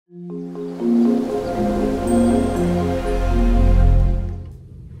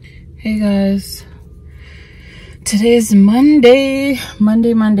Hey guys, today's Monday,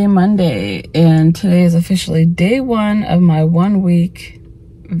 and today is officially day one of my 1 week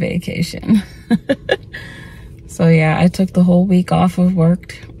vacation. So yeah, I took the whole week off of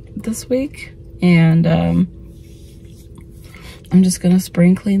work this week, and I'm just gonna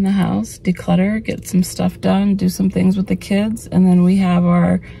spring clean the house, declutter, get some stuff done, do some things with the kids, and then we have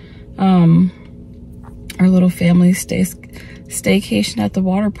our little family staycation at the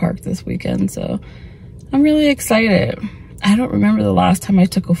water park this weekend, so I'm really excited. I don't remember the last time I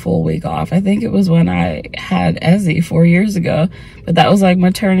took a full week off. I think it was when I had Ezzy 4 years ago, but that was like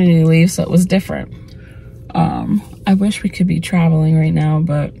maternity leave, so it was different. I wish we could be traveling right now,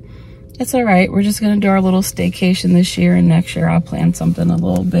 but it's all right. We're just gonna do our little staycation this year, and next year I'll plan something a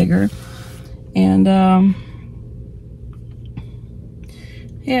little bigger. And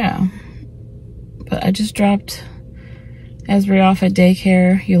yeah, but I just dropped Esri off at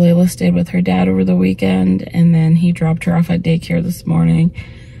daycare. Eulela stayed with her dad over the weekend, and then he dropped her off at daycare this morning.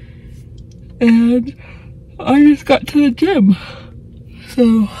 And I just got to the gym.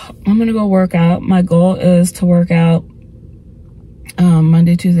 So I'm gonna go work out. My goal is to work out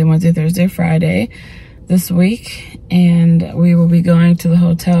Monday, Tuesday, Wednesday, Thursday, Friday this week. And we will be going to the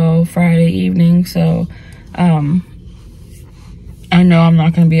hotel Friday evening. So I know I'm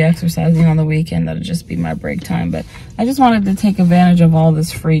not going to be exercising on the weekend. That'll just be my break time. But I just wanted to take advantage of all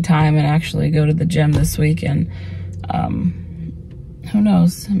this free time and actually go to the gym this week. And who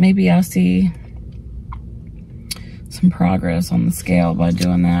knows? Maybe I'll see some progress on the scale by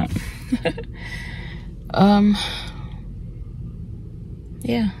doing that.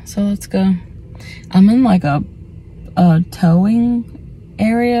 Yeah, so let's go. I'm in like a towing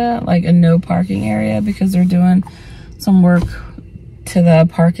area, like a no parking area, because they're doing some work to the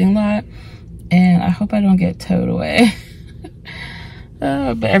parking lot, and I hope I don't get towed away.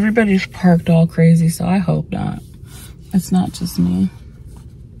 But everybody's parked all crazy, so I hope not. It's not just me.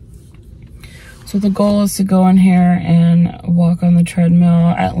 So the goal is to go in here and walk on the treadmill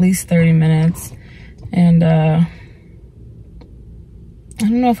at least 30 minutes. And I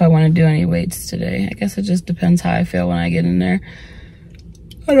don't know if I want to do any weights today. I guess it just depends how I feel when I get in there.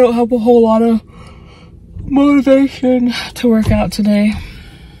 I don't have a whole lot of motivation to work out today,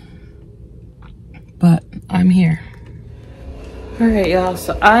 but I'm here. All right, y'all,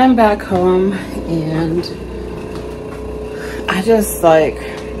 so I'm back home, and I just like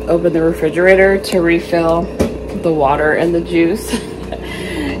opened the refrigerator to refill the water and the juice.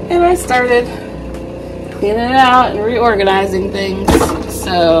 And I started cleaning it out and reorganizing things.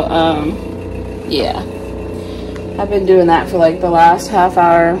 So yeah, I've been doing that for like the last half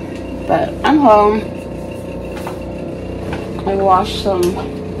hour, but I'm home. I washed some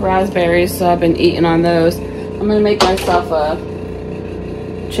raspberries, so I've been eating on those. I'm gonna make myself a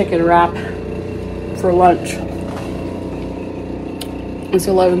chicken wrap for lunch. It's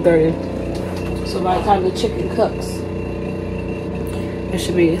 11:30, so by the time the chicken cooks, it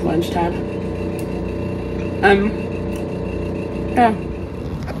should be lunchtime. Yeah.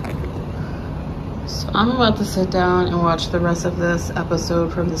 So I'm about to sit down and watch the rest of this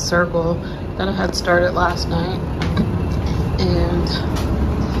episode from The Circle that I had started last night. And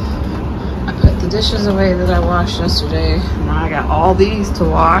I put the dishes away that I washed yesterday. Now I got all these to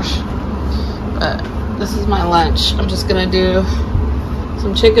wash, but this is my lunch. I'm just gonna do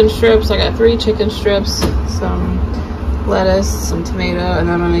some chicken strips. I got 3 chicken strips, some lettuce, some tomato, and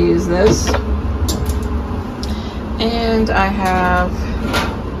then I'm gonna use this. And I have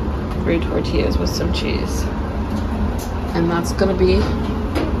 3 tortillas with some cheese. And that's gonna be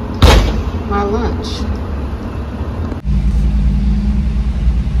my lunch.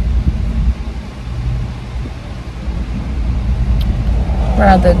 We're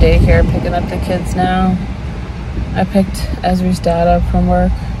at the daycare picking up the kids now. I picked Ezri's dad up from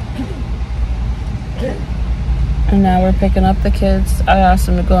work. And now we're picking up the kids. I asked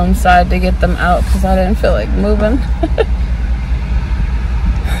him to go inside to get them out because I didn't feel like moving.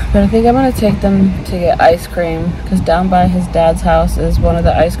 But I think I'm gonna take them to get ice cream, because down by his dad's house is one of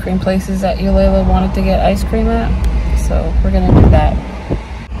the ice cream places that Eulela wanted to get ice cream at. So we're gonna do that.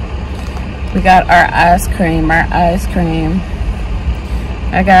 We got our ice cream,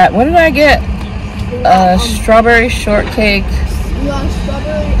 I got, what did I get? Strawberry shortcake. You got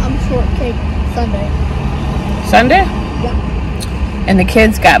strawberry shortcake sundae. Sundae? Yep. And the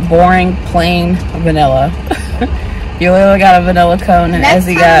kids got boring, plain vanilla. Eulela got a vanilla cone, and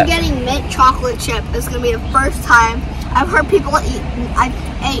Ezzy got... Next time I'm getting mint chocolate chip. It's going to be the first time I've heard people eat. I've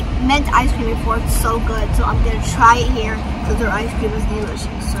ate mint ice cream before. It's so good. So I'm gonna try it here because their ice cream is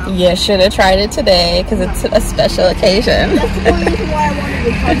delicious. So. You should have tried it today because it's a special occasion. That's the only reason why I wanted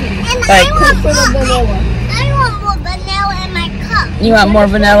to try it. And Like, I want more vanilla in my cup. you want more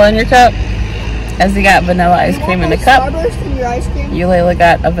vanilla in your cup? Ezzy got vanilla ice cream in the cup. Starburst in your ice cream? Eulayla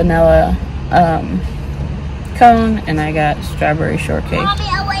got a vanilla cone, and I got strawberry shortcake. Mommy,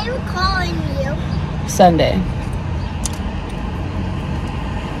 what are you calling you? Sunday.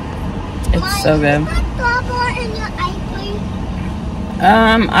 It's Mommy, so good. You put strawberry in your ice cream?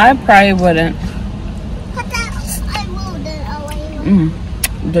 I probably wouldn't. Put that, I moved it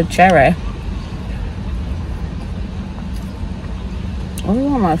away. The cherry. What is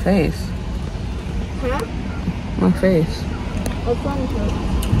on my face? Huh? My face. What's wrong with it?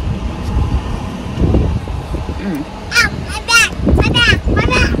 Ow, my back, my back, my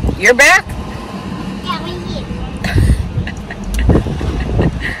back. You're back? Yeah, right here.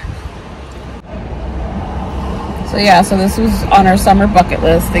 So yeah, so this was on our summer bucket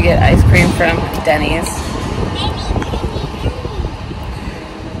list to get ice cream from Denny's.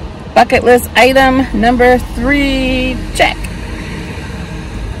 Bucket list item number 3, check.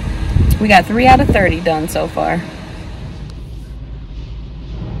 We got 3 out of 30 done so far.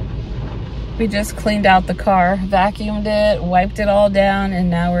 We just cleaned out the car, vacuumed it, wiped it all down,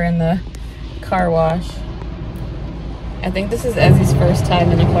 and now we're in the car wash. I think this is Ezzy's first time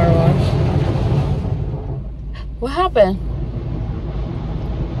in a car wash. What happened?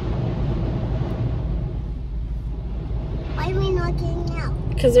 Why are we not getting out?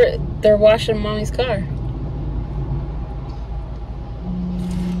 Because they're washing Mommy's car.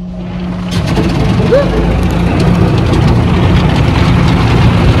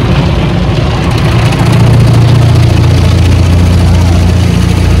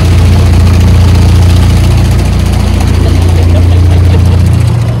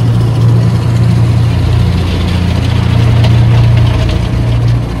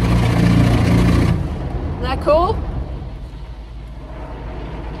 Cool?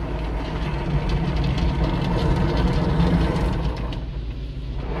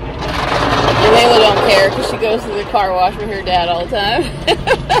 Layla don't care because she goes to the car wash with her dad all the time.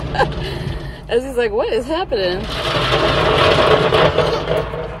 As he's like, what is happening?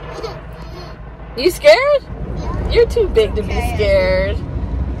 You scared? You're too big to be scared.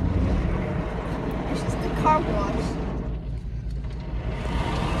 It's just the car wash.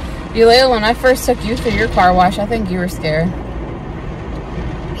 Eulayla, when I first took you through your car wash, I think you were scared.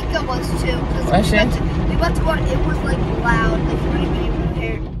 Mika was too. Was she? We went to one, it was like loud. Like, you weren't even able to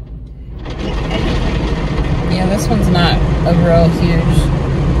hear like, anything. Yeah, this one's not a real huge,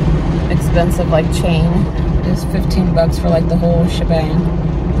 expensive like chain. It's $15 for like the whole shebang,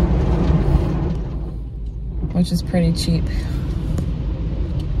 which is pretty cheap.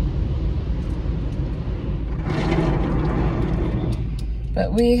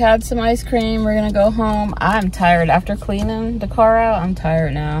 But we had some ice cream. We're gonna go home. I'm tired after cleaning the car out. I'm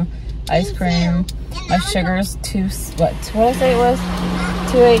tired now. Ice cream. My sugar's what did I say it was?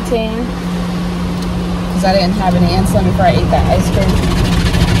 218. Because I didn't have any insulin before I ate that ice cream.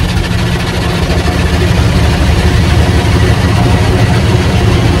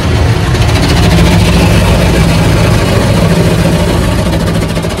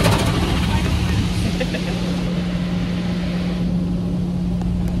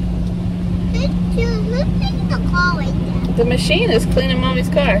 The machine is cleaning Mommy's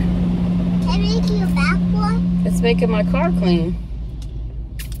car. Can I make you back one? It's making my car clean.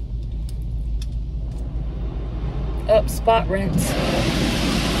 Up, spot rinse.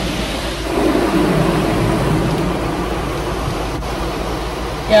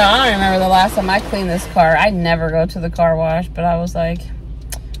 Yeah, I don't remember the last time I cleaned this car. I never go to the car wash, but I was like,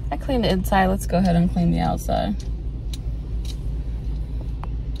 I cleaned the inside. Let's go ahead and clean the outside.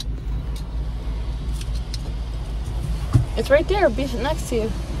 It's right there, be next to you.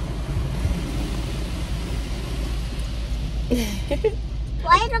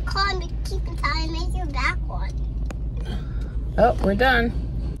 Why the car keeping time to make you back one? Oh, we're done.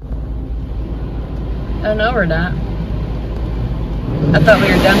 Oh no, we're not. I thought we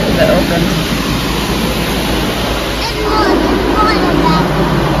were done because it opened.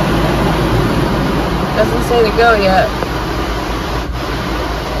 Doesn't say to go yet.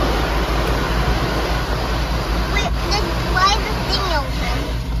 Wait, why is the thing open?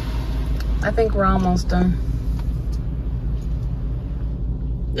 I think we're almost done.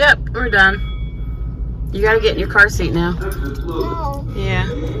 Yep, we're done. You gotta get in your car seat now. No. Yeah.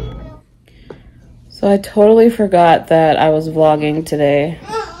 So I totally forgot that I was vlogging today.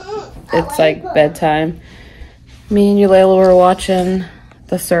 It's like bedtime. Me and Eulayla were watching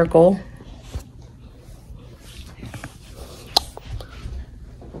The Circle.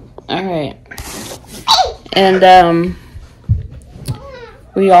 All right. And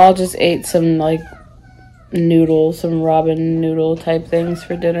we all just ate some like noodles, some ramen noodle type things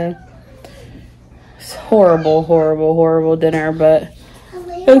for dinner. It's horrible, horrible, horrible dinner, but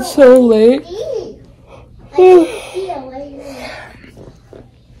it's so late.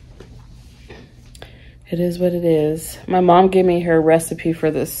 It is what it is. My mom gave me her recipe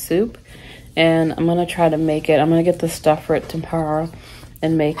for this soup, and I'm gonna try to make it. I'm gonna get the stuff for it tomorrow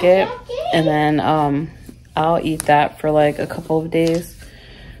and make it, and then I'll eat that for like a couple of days,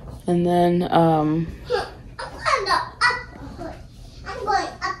 and then I'm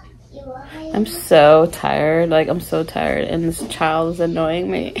so tired. Like, I'm so tired, and this child is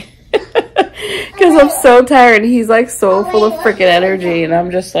annoying me because I'm so tired. He's like so full of freaking energy, and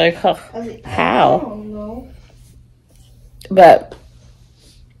I'm just like, huh, how? But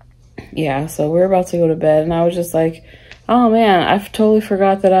yeah, so we're about to go to bed, and I was just like, oh man, I totally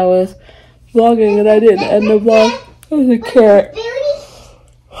forgot that I was vlogging, and I didn't end the vlog. There's a carrot.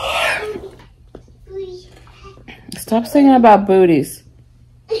 Stop singing about booties.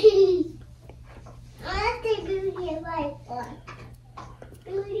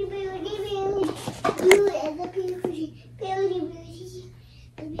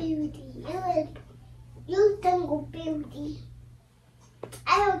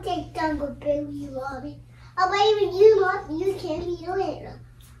 I don't take jungle baby, Mommy. Oh, baby, you can't be doing.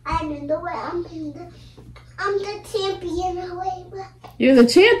 I'm in the way. I'm the champion. You're the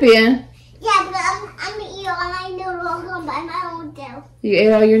champion? Yeah, but I'm gonna eat all my noodles all by my own self. You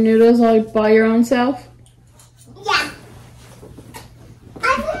ate all your noodles all by your own self? Yeah.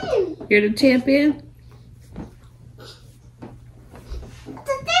 I win. You're the champion?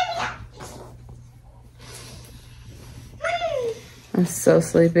 I'm so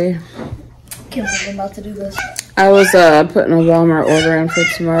sleepy. Can't believe I'm about to do this. I was putting a Walmart order in for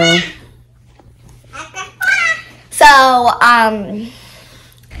tomorrow. So, what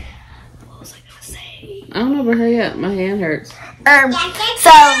was I gonna say? I don't know, but hurry up. My hand hurts.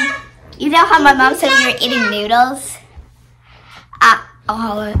 So, you know how my mom said we were eating noodles?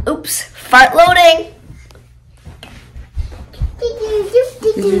 Oops, fart loading.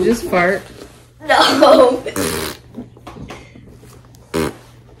 Did you just fart? No.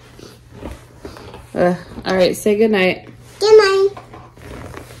 All right, say goodnight. Good night.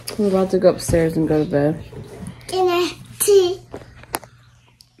 We're about to go upstairs and go to bed. Good night.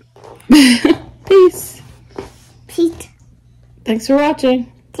 Peace. Peace. Thanks for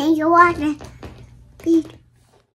watching. Thanks for watching. Peace.